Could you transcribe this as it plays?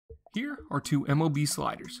Here are two MLB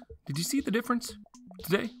sliders. Did you see the difference?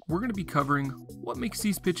 Today, we're going to be covering what makes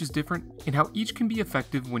these pitches different and how each can be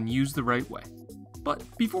effective when used the right way. But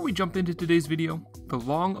before we jump into today's video, the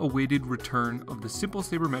long-awaited return of the Simple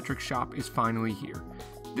Sabermetrics shop is finally here.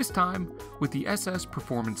 This time with the SS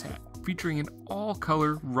Performance Hat, featuring an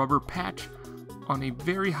all-color rubber patch on a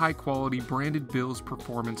very high-quality branded Bills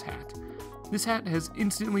Performance hat. This hat has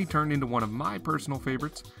instantly turned into one of my personal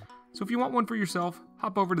favorites, so if you want one for yourself,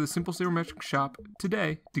 hop over to the Simple Sabermetrics shop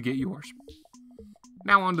today to get yours.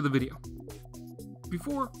 Now on to the video.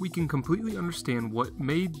 Before we can completely understand what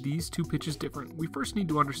made these two pitches different, we first need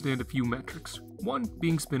to understand a few metrics, one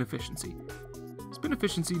being spin efficiency. Spin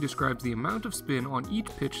efficiency describes the amount of spin on each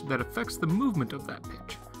pitch that affects the movement of that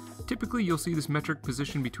pitch. Typically, you'll see this metric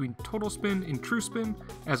positioned between total spin and true spin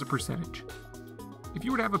as a percentage. If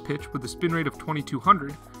you were to have a pitch with a spin rate of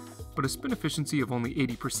 2200, but a spin efficiency of only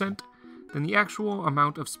 80%, then the actual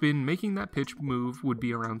amount of spin making that pitch move would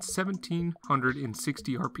be around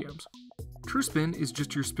 1760 RPMs. True spin is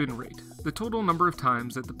just your spin rate, the total number of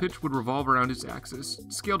times that the pitch would revolve around its axis,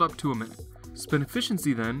 scaled up to a minute. Spin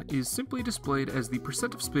efficiency then is simply displayed as the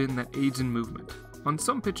percent of spin that aids in movement. On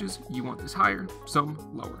some pitches, you want this higher, some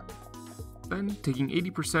lower. Then, taking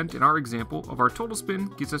 80% in our example of our total spin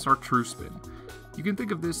gives us our true spin. You can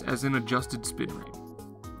think of this as an adjusted spin rate.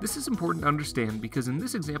 This is important to understand because in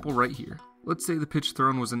this example right here, let's say the pitch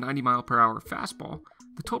thrown was a 90-mile-per-hour fastball,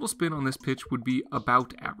 the total spin on this pitch would be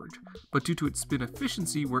about average, but due to its spin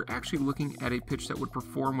efficiency, we're actually looking at a pitch that would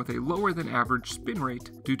perform with a lower than average spin rate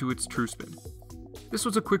due to its true spin. This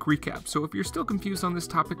was a quick recap, so if you're still confused on this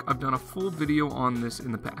topic, I've done a full video on this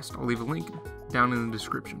in the past. I'll leave a link down in the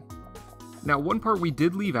description. Now, one part we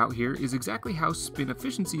did leave out here is exactly how spin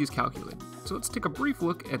efficiency is calculated, so let's take a brief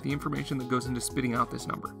look at the information that goes into spitting out this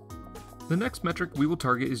number. The next metric we will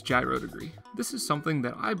target is gyro degree. This is something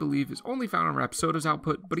that I believe is only found on Rapsodo's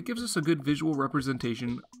output, but it gives us a good visual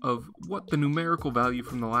representation of what the numerical value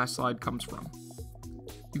from the last slide comes from.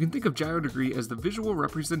 You can think of gyro degree as the visual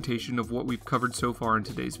representation of what we've covered so far in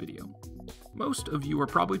today's video. Most of you are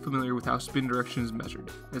probably familiar with how spin direction is measured,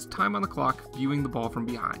 as time on the clock viewing the ball from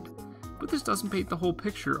behind. But this doesn't paint the whole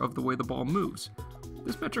picture of the way the ball moves.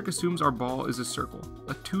 This metric assumes our ball is a circle,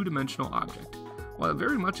 a two-dimensional object, while it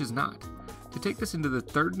very much is not. To take this into the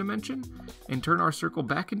third dimension and turn our circle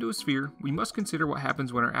back into a sphere, we must consider what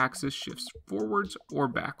happens when our axis shifts forwards or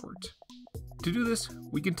backwards. To do this,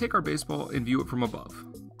 we can take our baseball and view it from above,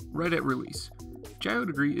 right at release. Gyro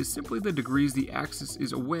degree is simply the degrees the axis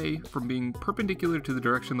is away from being perpendicular to the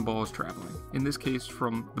direction the ball is traveling, in this case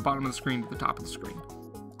from the bottom of the screen to the top of the screen.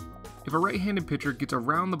 If a right-handed pitcher gets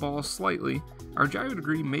around the ball slightly, our gyro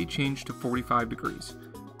degree may change to 45 degrees.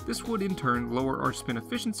 This would in turn lower our spin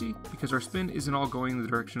efficiency because our spin isn't all going in the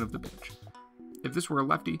direction of the pitch. If this were a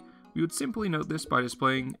lefty, we would simply note this by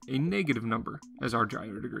displaying a negative number as our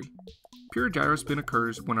gyro degree. Pure gyro spin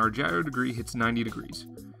occurs when our gyro degree hits 90 degrees.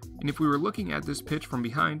 And if we were looking at this pitch from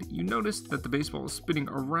behind, you notice that the baseball is spinning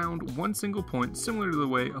around one single point, similar to the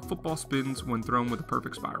way a football spins when thrown with a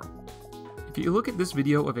perfect spiral. If you look at this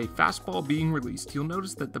video of a fastball being released, you'll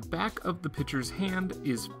notice that the back of the pitcher's hand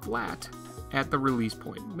is flat at the release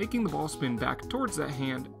point, making the ball spin back towards that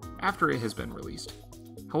hand after it has been released.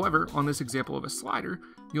 However, on this example of a slider,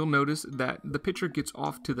 you'll notice that the pitcher gets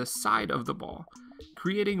off to the side of the ball,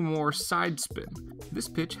 creating more side spin. This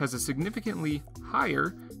pitch has a significantly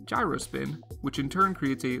higher gyro spin, which in turn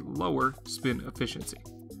creates a lower spin efficiency.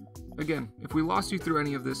 Again, if we lost you through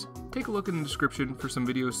any of this, take a look in the description for some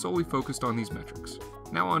videos solely focused on these metrics.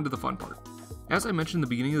 Now on to the fun part. As I mentioned in the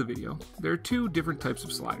beginning of the video, there are two different types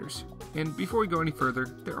of sliders. And before we go any further,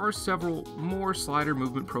 there are several more slider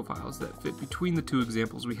movement profiles that fit between the two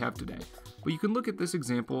examples we have today. But you can look at this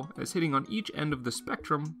example as hitting on each end of the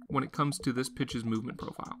spectrum when it comes to this pitch's movement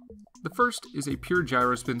profile. The first is a pure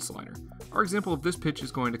gyro spin slider. Our example of this pitch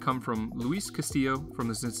is going to come from Luis Castillo from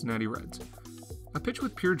the Cincinnati Reds. A pitch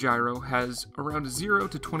with pure gyro has around 0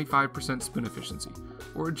 to 25% spin efficiency,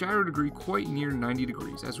 or a gyro degree quite near 90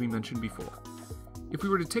 degrees, as we mentioned before. If we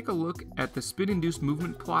were to take a look at the spin-induced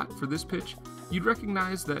movement plot for this pitch, you'd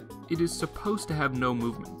recognize that it is supposed to have no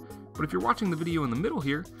movement. But if you're watching the video in the middle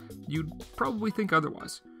here, you'd probably think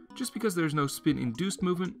otherwise. Just because there's no spin-induced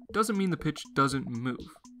movement doesn't mean the pitch doesn't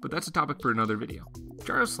move, but that's a topic for another video.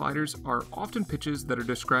 Gyro sliders are often pitches that are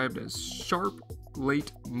described as sharp,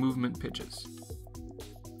 late movement pitches.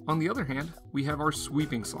 On the other hand, we have our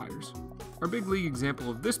sweeping sliders. Our big league example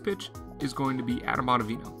of this pitch is going to be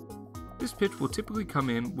Ottavino. This pitch will typically come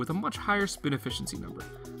in with a much higher spin efficiency number.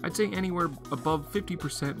 I'd say anywhere above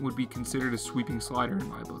 50% would be considered a sweeping slider in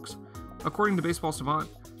my books. According to Baseball Savant,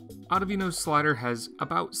 Ottavino's slider has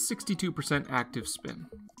about 62% active spin.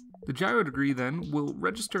 The gyro degree then will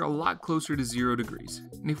register a lot closer to 0 degrees,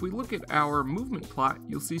 and if we look at our movement plot,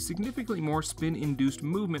 you'll see significantly more spin-induced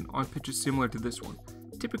movement on pitches similar to this one,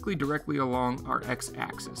 typically directly along our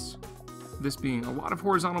x-axis. This being a lot of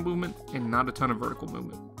horizontal movement and not a ton of vertical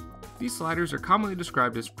movement. These sliders are commonly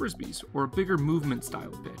described as frisbees, or a bigger movement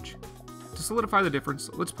style pitch. To solidify the difference,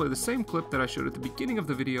 let's play the same clip that I showed at the beginning of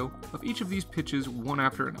the video of each of these pitches one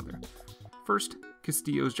after another. First,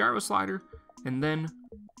 Castillo's gyro slider, and then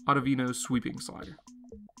Ottavino's sweeping slider.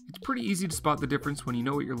 It's pretty easy to spot the difference when you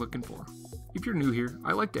know what you're looking for. If you're new here,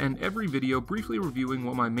 I like to end every video briefly reviewing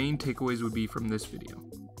what my main takeaways would be from this video.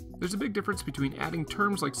 There's a big difference between adding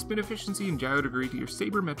terms like spin efficiency and gyro degree to your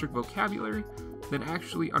sabermetric vocabulary than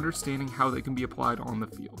actually understanding how they can be applied on the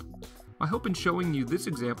field. My hope in showing you this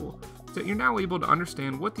example is that you're now able to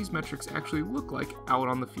understand what these metrics actually look like out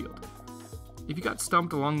on the field. If you got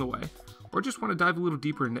stumped along the way, or just want to dive a little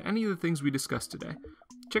deeper into any of the things we discussed today,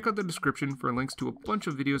 check out the description for links to a bunch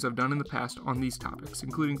of videos I've done in the past on these topics,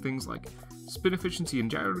 including things like spin efficiency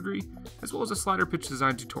and gyro degree, as well as a slider pitch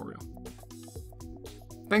design tutorial.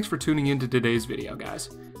 Thanks for tuning in to today's video,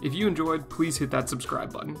 guys. If you enjoyed, please hit that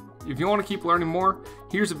subscribe button. If you want to keep learning more,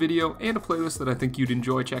 here's a video and a playlist that I think you'd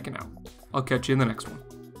enjoy checking out. I'll catch you in the next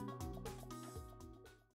one.